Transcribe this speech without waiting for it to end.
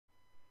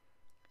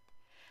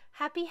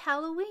Happy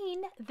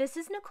Halloween! This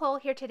is Nicole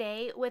here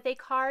today with a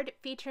card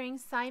featuring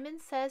Simon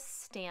Says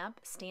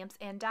Stamps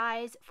and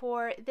dies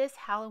for this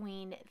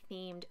Halloween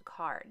themed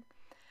card.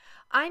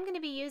 I'm going to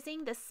be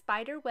using the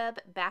spider web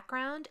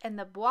background and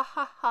the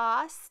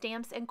Bwahaha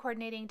stamps and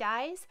coordinating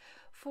dies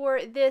for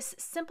this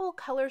simple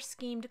color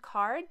schemed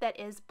card that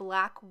is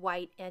black,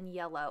 white, and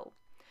yellow.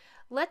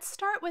 Let's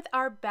start with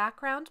our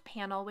background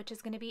panel, which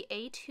is going to be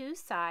A2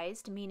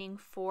 sized, meaning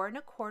 4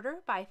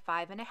 1/4 by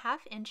 5.5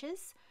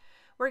 inches.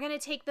 We're going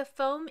to take the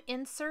foam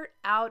insert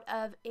out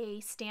of a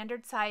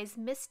standard size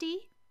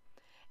MISTI,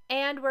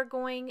 and we're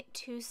going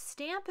to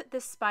stamp the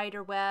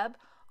spider web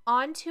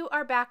onto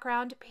our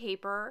background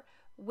paper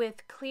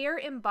with clear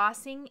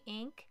embossing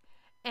ink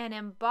and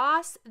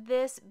emboss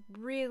this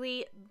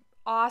really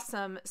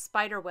awesome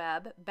spider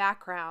web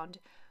background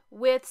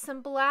with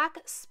some black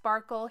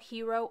Sparkle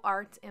Hero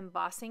Arts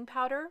embossing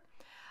powder.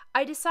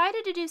 I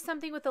decided to do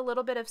something with a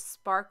little bit of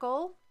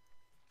sparkle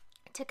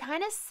to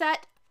kind of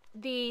set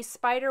the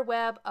spider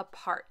web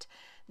apart.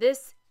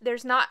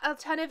 There's not a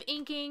ton of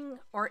inking,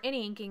 or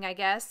any inking I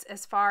guess,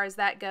 as far as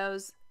that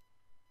goes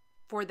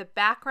for the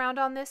background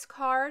on this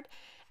card,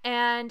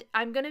 and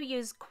I'm going to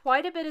use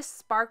quite a bit of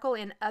sparkle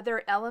in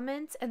other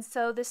elements, and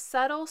so the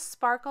subtle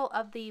sparkle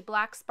of the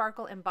black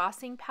sparkle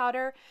embossing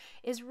powder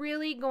is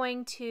really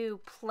going to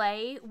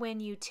play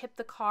when you tip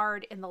the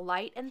card in the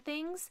light and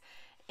things,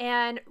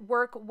 and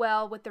work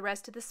well with the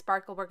rest of the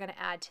sparkle we're going to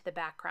add to the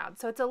background.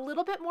 So it's a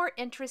little bit more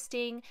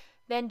interesting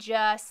than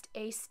just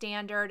a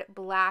standard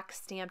black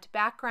stamped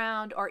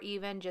background, or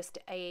even just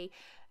a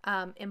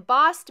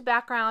embossed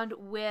background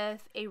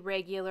with a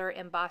regular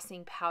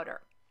embossing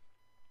powder.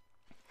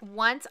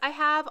 Once I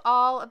have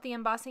all of the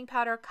embossing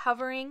powder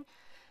covering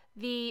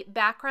the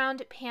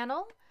background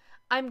panel,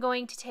 I'm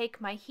going to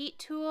take my heat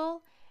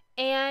tool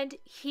and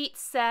heat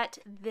set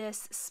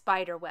this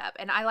spider web.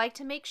 And I like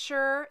to make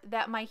sure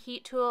that my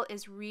heat tool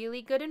is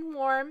really good and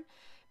warm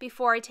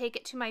before I take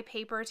it to my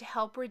paper to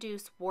help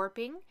reduce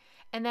warping.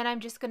 And then I'm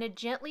just going to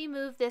gently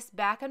move this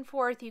back and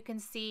forth, you can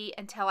see,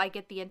 until I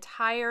get the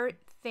entire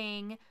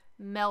thing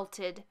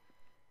melted.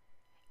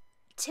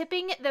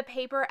 Tipping the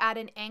paper at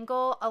an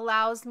angle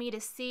allows me to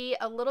see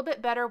a little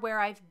bit better where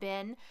I've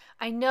been.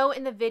 I know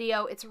in the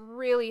video it's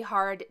really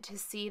hard to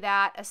see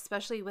that,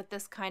 especially with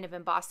this kind of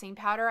embossing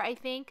powder, I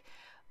think.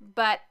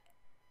 But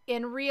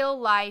in real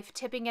life,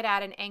 tipping it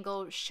at an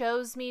angle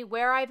shows me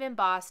where I've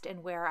embossed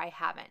and where I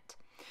haven't.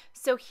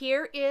 So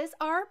here is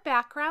our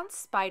background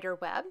spider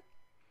web.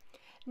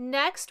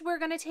 Next, we're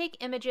going to take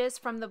images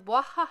from the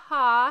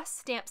Bwahaha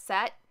stamp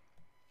set.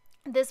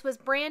 This was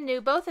brand new.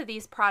 Both of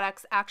these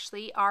products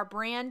actually are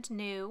brand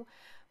new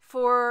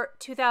for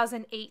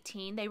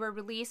 2018. They were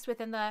released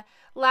within the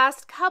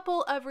last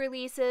couple of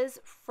releases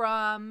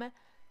from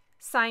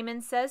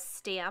Simon Says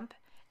Stamp,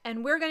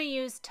 and we're going to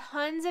use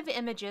tons of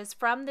images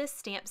from this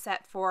stamp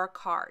set for our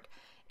card,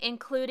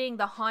 including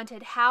the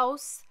haunted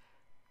house,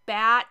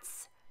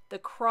 bats, the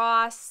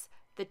cross,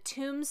 the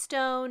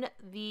tombstone,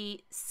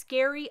 the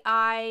scary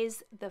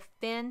eyes, the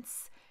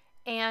fence,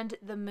 and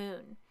the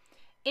moon.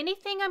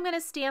 Anything I'm going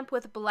to stamp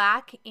with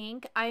black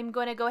ink, I'm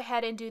going to go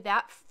ahead and do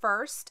that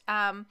first.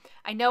 I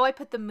know I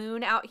put the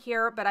moon out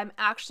here, but I'm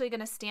actually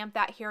going to stamp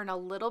that here in a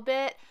little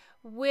bit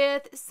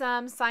with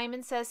some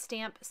Simon Says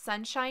Stamp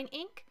Sunshine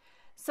ink.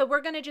 So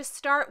we're going to just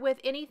start with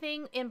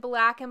anything in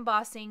black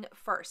embossing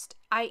first.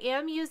 I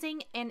am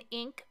using an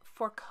ink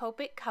for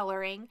Copic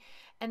coloring,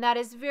 and that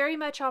is very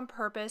much on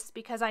purpose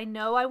because I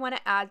know I want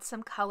to add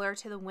some color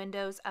to the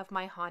windows of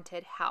my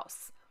haunted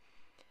house.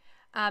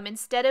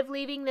 Instead of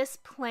leaving this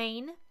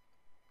plain,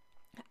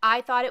 I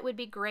thought it would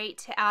be great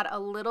to add a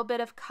little bit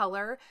of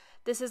color.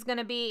 This is going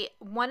to be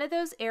one of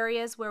those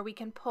areas where we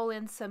can pull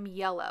in some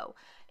yellow.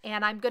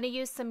 And I'm going to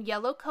use some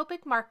yellow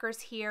Copic markers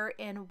here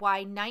in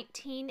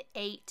Y19,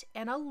 8,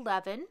 and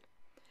 11.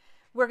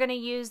 We're going to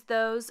use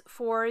those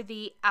for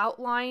the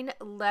outline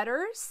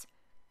letters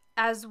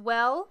as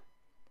well.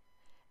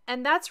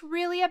 And that's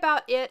really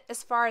about it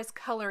as far as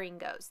coloring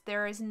goes.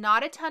 There is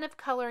not a ton of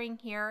coloring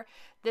here.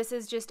 This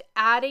is just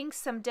adding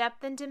some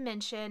depth and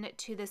dimension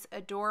to this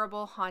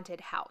adorable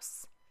haunted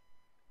house.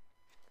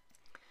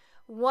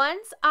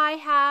 Once I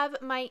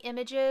have my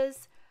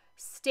images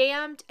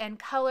stamped and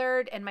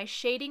colored and my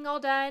shading all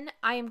done,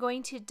 I am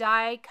going to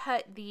die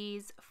cut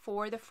these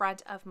for the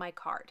front of my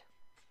card.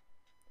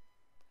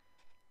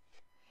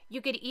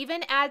 You could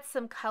even add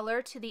some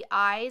color to the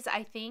eyes.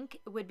 I think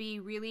it would be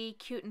really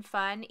cute and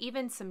fun,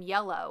 even some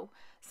yellow,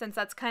 since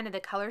that's kind of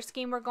the color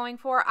scheme we're going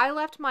for. I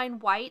left mine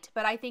white,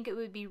 but I think it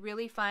would be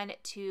really fun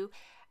to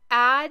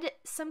add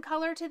some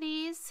color to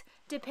these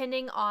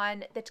depending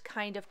on the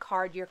kind of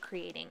card you're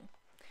creating.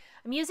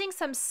 I'm using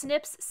some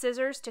snips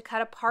scissors to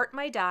cut apart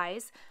my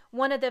dies.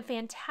 One of the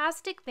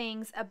fantastic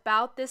things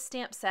about this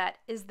stamp set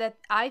is that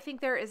I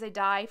think there is a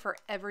die for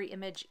every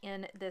image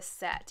in this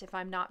set, if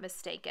I'm not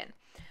mistaken.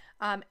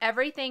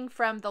 Everything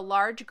from the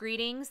large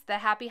greetings, the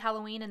Happy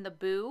Halloween and the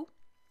Boo,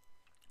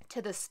 to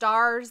the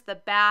stars, the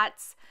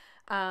bats,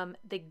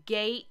 the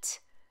gate,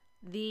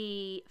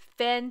 the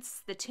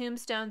fence, the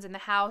tombstones in the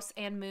house,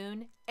 and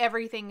moon,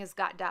 everything has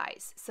got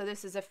dies. So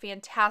this is a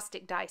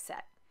fantastic die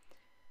set.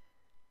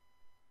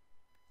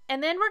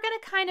 And then we're going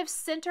to kind of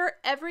center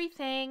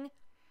everything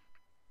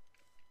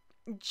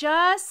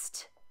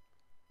just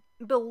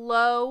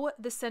below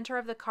the center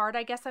of the card,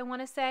 I guess I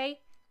want to say.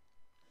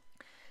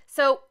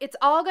 So it's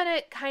all going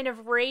to kind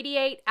of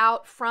radiate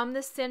out from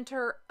the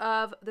center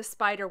of the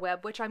spider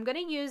web, which I'm going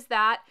to use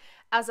that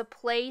as a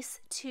place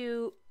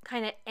to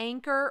kind of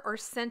anchor or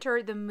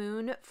center the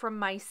moon from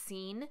my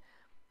scene,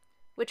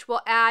 which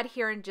we'll add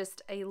here in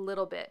just a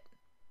little bit.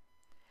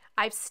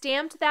 I've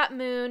stamped that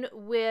moon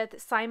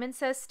with Simon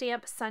Says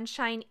Stamp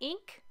Sunshine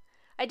ink.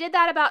 I did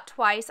that about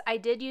twice. I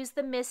did use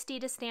the Misty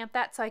to stamp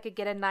that so I could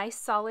get a nice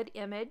solid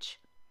image.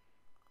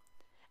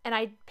 And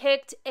I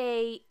picked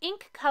a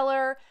ink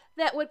color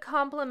that would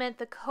complement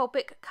the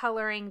Copic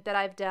coloring that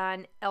I've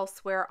done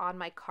elsewhere on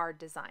my card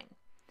design.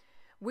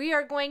 We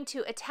are going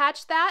to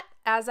attach that,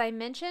 as I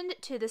mentioned,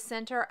 to the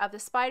center of the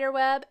spider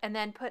web and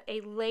then put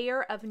a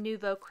layer of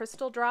Nuvo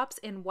crystal drops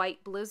in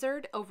White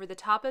Blizzard over the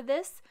top of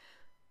this.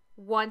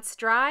 Once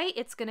dry,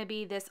 it's going to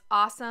be this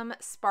awesome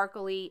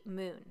sparkly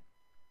moon.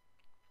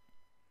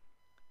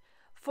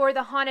 For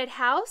the haunted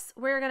house,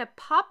 we're going to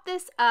pop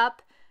this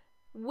up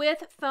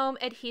with foam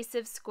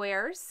adhesive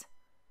squares.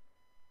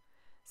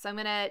 So I'm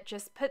going to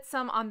just put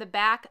some on the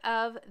back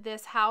of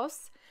this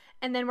house,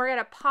 and then we're going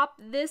to pop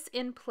this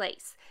in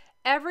place.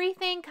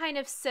 Everything kind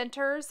of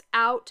centers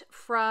out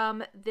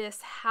from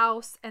this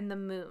house and the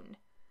moon.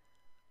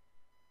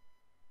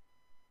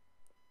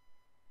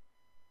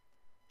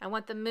 I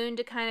want the moon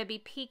to kind of be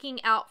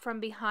peeking out from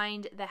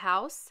behind the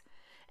house.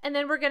 And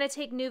then we're going to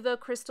take Nuvo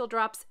crystal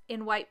drops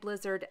in White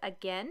Blizzard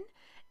again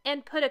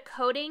and put a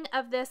coating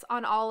of this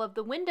on all of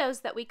the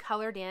windows that we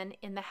colored in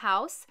the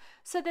house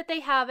so that they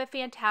have a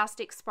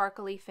fantastic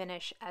sparkly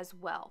finish as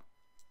well.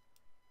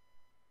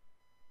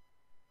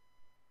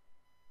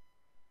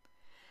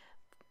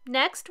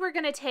 Next, we're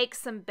going to take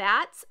some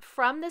bats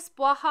from this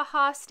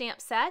Bwahaha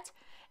stamp set,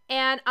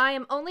 and I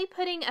am only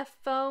putting a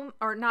foam,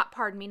 or not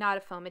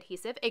a foam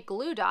adhesive, a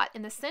glue dot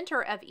in the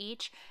center of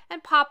each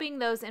and popping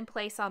those in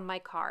place on my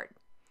card.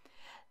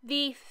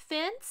 The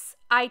fence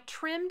I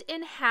trimmed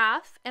in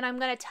half, and I'm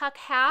going to tuck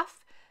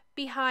half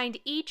behind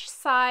each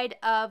side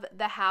of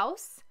the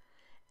house,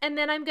 and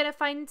then I'm going to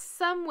find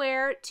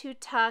somewhere to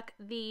tuck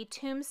the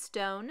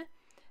tombstone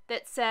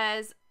that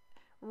says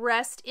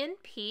 "Rest in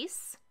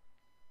Peace."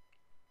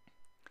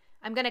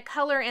 I'm going to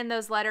color in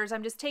those letters.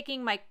 I'm just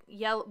taking my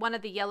one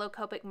of the yellow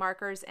Copic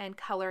markers and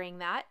coloring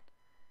that.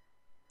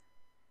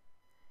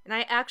 And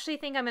I actually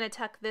think I'm going to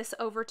tuck this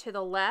over to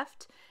the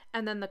left,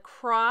 and then the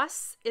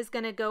cross is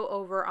going to go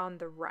over on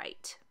the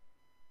right.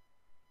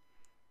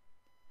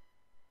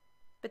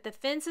 But the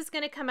fence is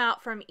going to come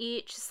out from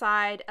each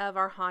side of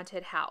our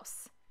haunted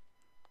house.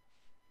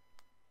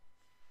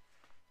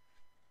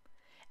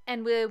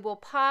 And we will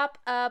pop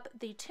up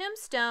the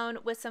tombstone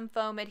with some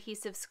foam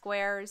adhesive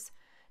squares,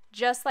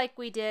 just like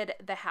we did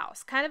the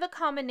house. Kind of a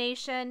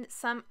combination,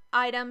 some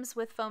items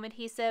with foam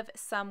adhesive,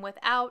 some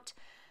without.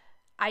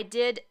 I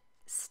did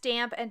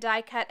stamp and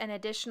die cut an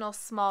additional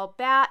small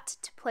bat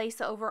to place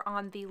over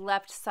on the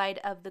left side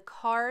of the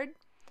card.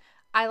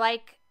 I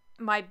like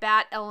my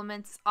bat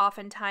elements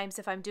oftentimes,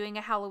 if I'm doing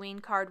a Halloween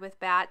card with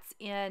bats,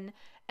 in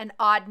an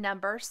odd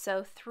number,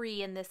 so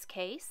 3 in this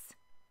case.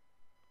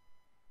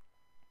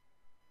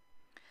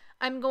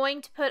 I'm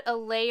going to put a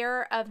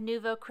layer of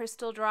Nuvo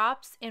crystal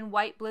drops in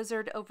White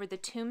Blizzard over the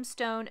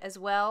tombstone as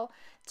well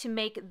to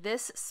make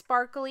this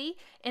sparkly,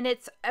 and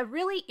it's a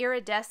really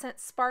iridescent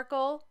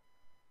sparkle.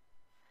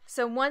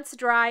 So once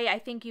dry, I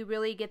think you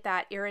really get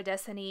that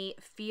iridescent-y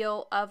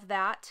feel of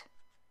that.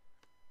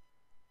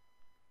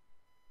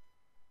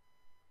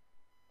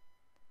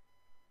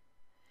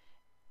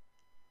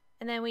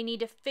 And then we need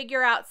to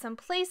figure out some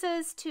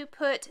places to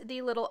put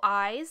the little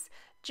eyes.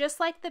 Just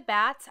like the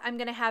bats, I'm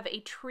going to have a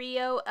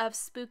trio of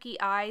spooky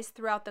eyes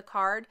throughout the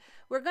card.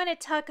 We're going to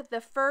tuck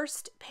the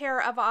first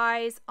pair of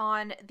eyes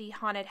on the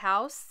haunted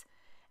house,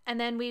 and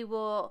then we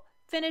will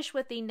finish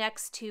with the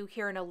next 2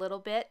 here in a little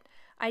bit.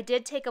 I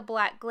did take a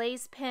black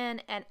glaze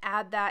pen and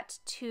add that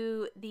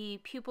to the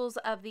pupils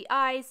of the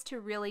eyes to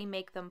really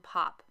make them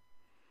pop.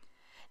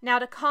 Now,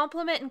 to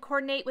complement and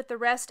coordinate with the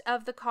rest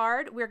of the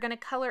card, we're going to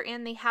color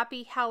in the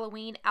Happy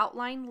Halloween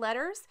outline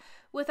letters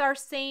with our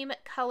same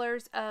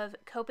colors of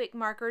Copic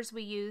markers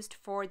we used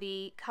for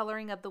the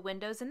coloring of the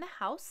windows in the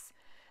house.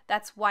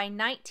 That's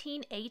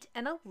Y19, 8,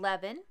 and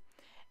 11.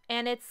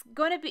 And it's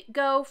going to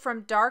go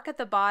from dark at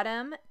the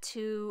bottom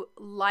to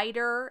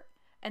lighter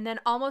and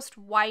then almost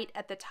white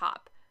at the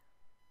top.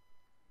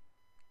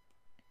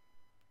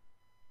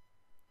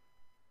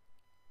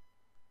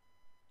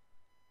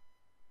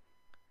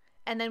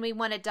 And then we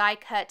want to die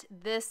cut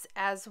this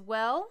as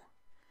well.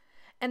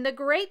 And the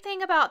great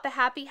thing about the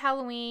Happy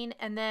Halloween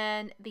and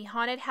then the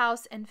haunted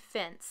house and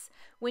fence,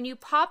 when you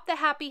pop the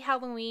Happy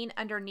Halloween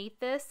underneath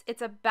this,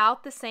 it's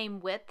about the same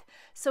width.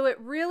 So it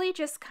really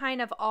just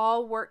kind of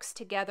all works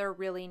together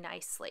really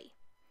nicely.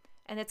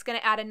 And it's going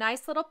to add a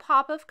nice little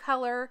pop of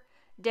color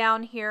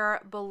down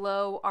here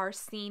below our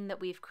scene that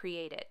we've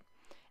created.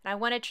 And I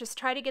want to just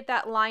try to get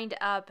that lined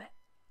up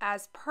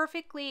as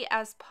perfectly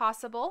as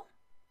possible.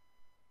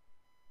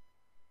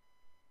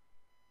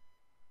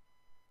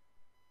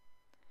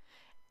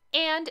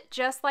 And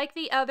just like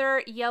the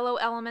other yellow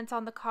elements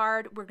on the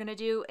card, we're going to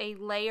do a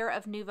layer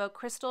of Nuvo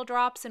crystal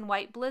drops in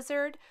White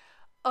Blizzard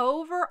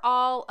over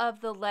all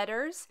of the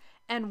letters,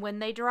 and when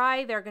they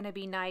dry, they're going to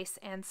be nice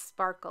and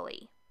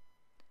sparkly.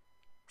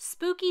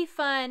 Spooky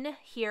fun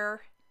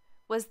here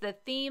was the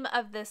theme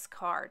of this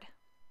card.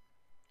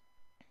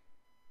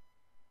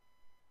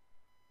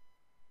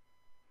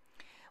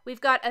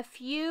 We've got a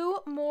few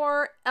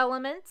more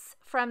elements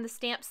from the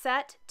stamp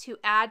set to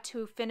add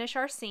to finish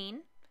our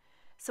scene.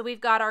 So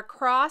we've got our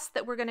cross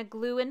that we're going to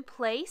glue in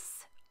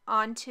place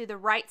onto the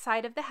right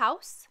side of the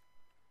house.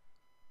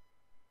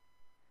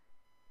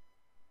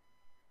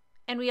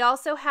 And we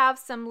also have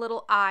some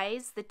little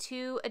eyes, the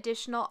 2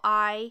 additional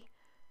eye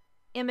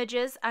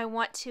images I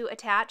want to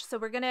attach. So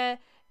we're going to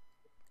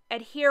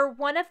adhere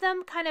one of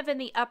them kind of in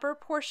the upper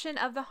portion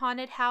of the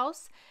haunted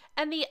house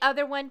and the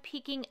other one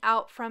peeking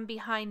out from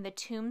behind the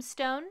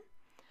tombstone.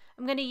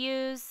 I'm going to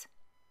use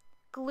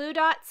glue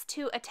dots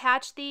to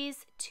attach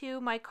these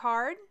to my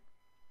card.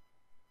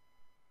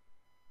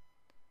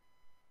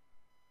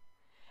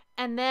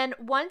 And then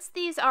once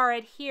these are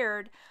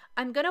adhered,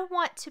 I'm going to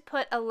want to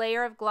put a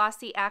layer of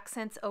glossy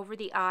accents over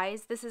the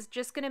eyes. This is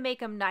just going to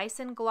make them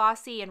nice and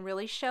glossy and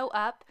really show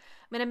up.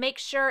 I'm going to make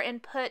sure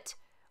and put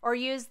or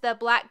use the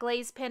black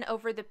glaze pen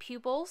over the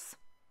pupils.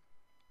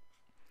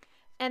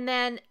 And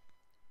then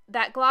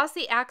that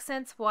glossy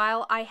accents,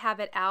 while I have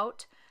it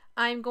out,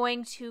 I'm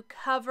going to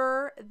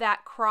cover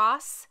that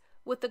cross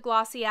with the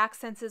glossy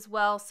accents as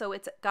well, so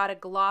it's got a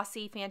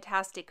glossy,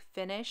 fantastic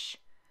finish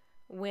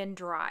when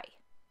dry.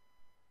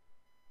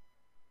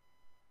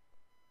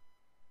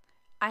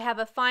 I have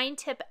a fine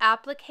tip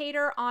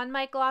applicator on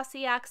my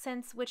glossy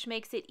accents, which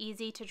makes it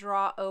easy to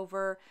draw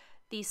over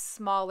these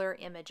smaller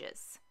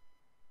images.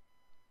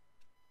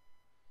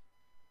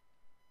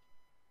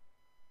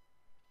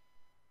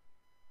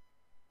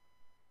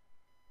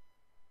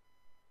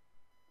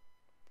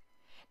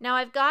 Now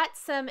I've got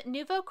some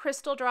Nuvo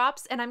crystal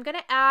drops, and I'm going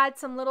to add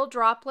some little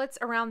droplets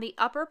around the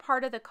upper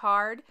part of the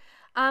card.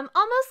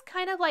 Almost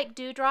kind of like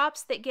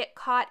dewdrops that get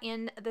caught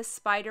in the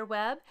spider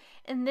web.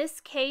 In this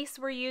case,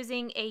 we're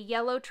using a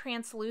yellow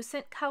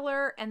translucent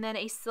color and then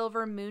a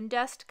silver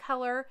moondust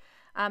color.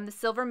 The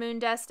silver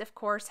moondust, of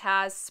course,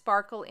 has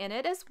sparkle in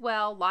it as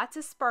well. Lots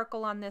of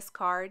sparkle on this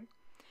card.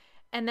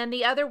 And then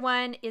the other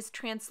one is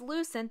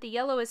translucent. The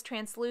yellow is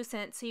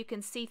translucent, so you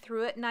can see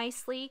through it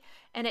nicely,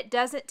 and it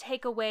doesn't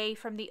take away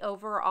from the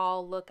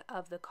overall look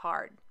of the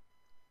card.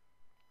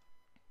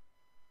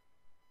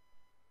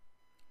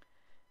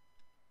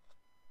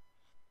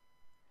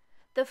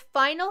 The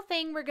final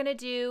thing we're going to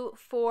do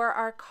for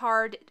our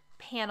card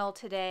panel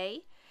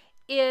today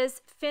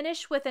is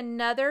finish with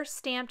another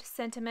stamped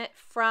sentiment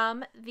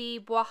from the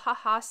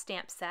Bwahaha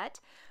stamp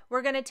set.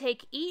 We're going to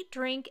take Eat,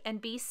 Drink,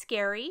 and Be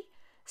Scary,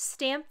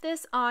 stamp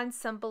this on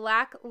some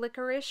black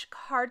licorice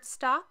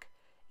cardstock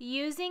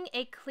using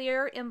a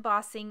clear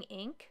embossing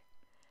ink,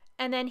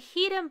 and then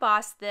heat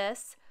emboss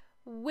this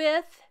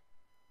with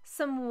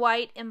some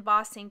white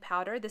embossing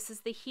powder. This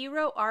is the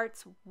Hero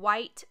Arts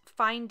white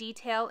fine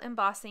detail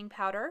embossing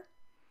powder.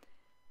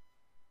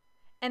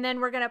 And then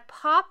we're going to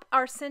pop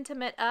our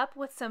sentiment up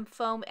with some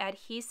foam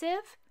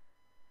adhesive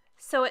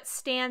so it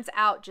stands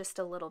out just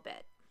a little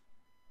bit.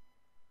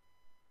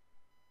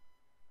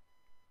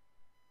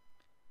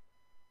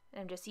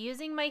 I'm just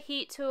using my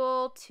heat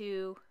tool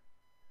to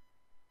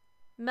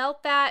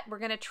melt that. We're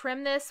going to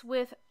trim this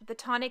with the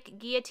Tonic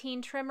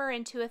guillotine trimmer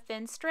into a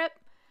thin strip.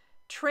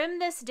 Trim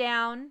this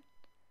down.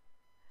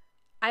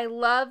 I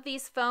love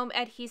these foam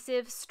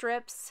adhesive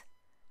strips.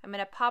 I'm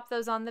going to pop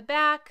those on the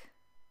back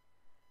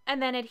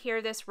and then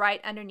adhere this right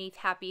underneath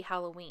Happy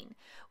Halloween.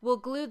 We'll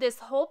glue this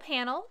whole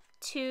panel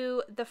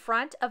to the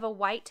front of a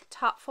white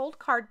top fold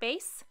card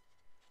base.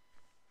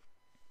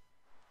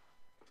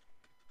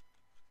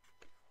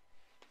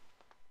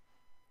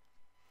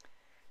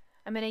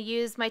 I'm going to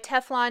use my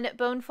Teflon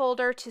bone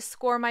folder to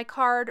score my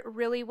card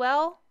really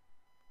well.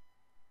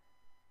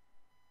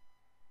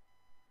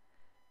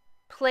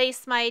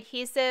 Place my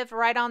adhesive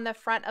right on the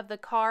front of the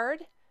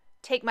card.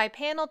 Take my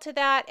panel to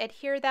that,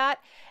 adhere that,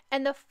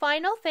 and the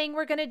final thing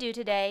we're going to do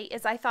today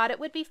is I thought it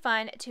would be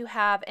fun to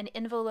have an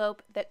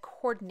envelope that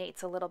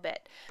coordinates a little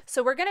bit.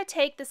 So we're going to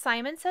take the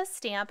Simon Says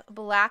Stamp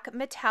black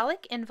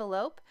metallic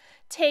envelope,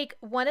 take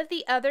one of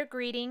the other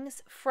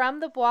greetings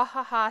from the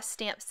Bwahaha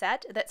stamp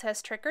set that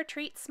says Trick or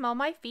Treat, Smell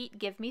My Feet,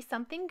 Give Me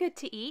Something Good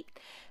to Eat,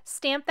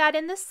 stamp that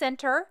in the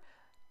center,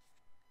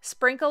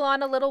 sprinkle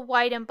on a little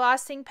white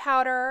embossing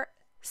powder,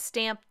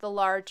 stamp the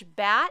large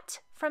bat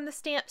from the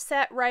stamp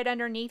set right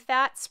underneath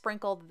that,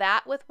 sprinkle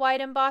that with white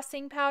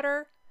embossing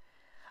powder.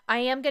 I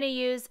am going to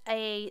use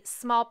a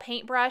small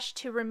paintbrush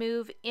to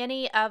remove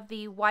any of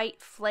the white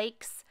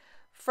flakes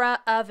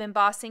of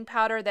embossing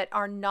powder that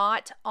are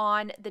not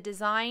on the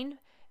design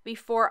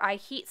before I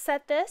heat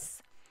set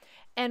this.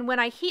 And when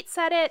I heat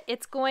set it,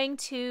 it's going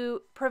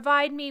to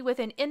provide me with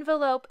an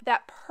envelope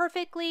that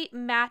perfectly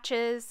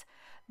matches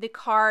the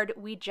card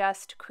we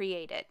just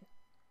created.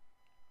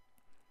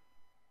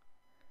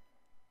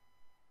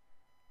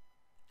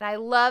 And I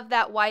love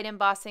that white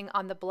embossing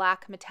on the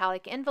black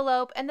metallic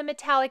envelope, and the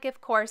metallic, of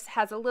course,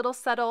 has a little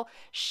subtle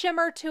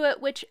shimmer to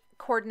it, which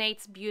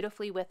coordinates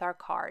beautifully with our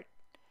card.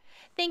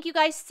 Thank you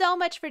guys so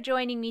much for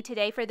joining me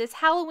today for this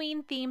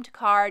Halloween themed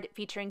card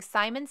featuring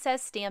Simon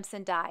Says stamps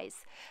and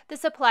dies. The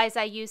supplies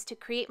I used to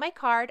create my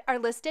card are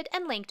listed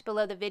and linked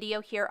below the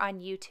video here on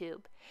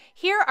YouTube.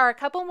 Here are a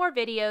couple more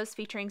videos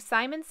featuring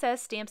Simon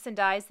Says stamps and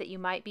dies that you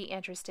might be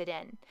interested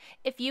in.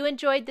 If you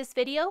enjoyed this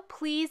video,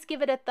 please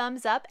give it a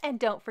thumbs up and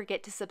don't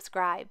forget to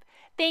subscribe.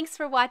 Thanks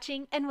for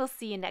watching, and we'll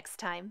see you next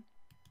time.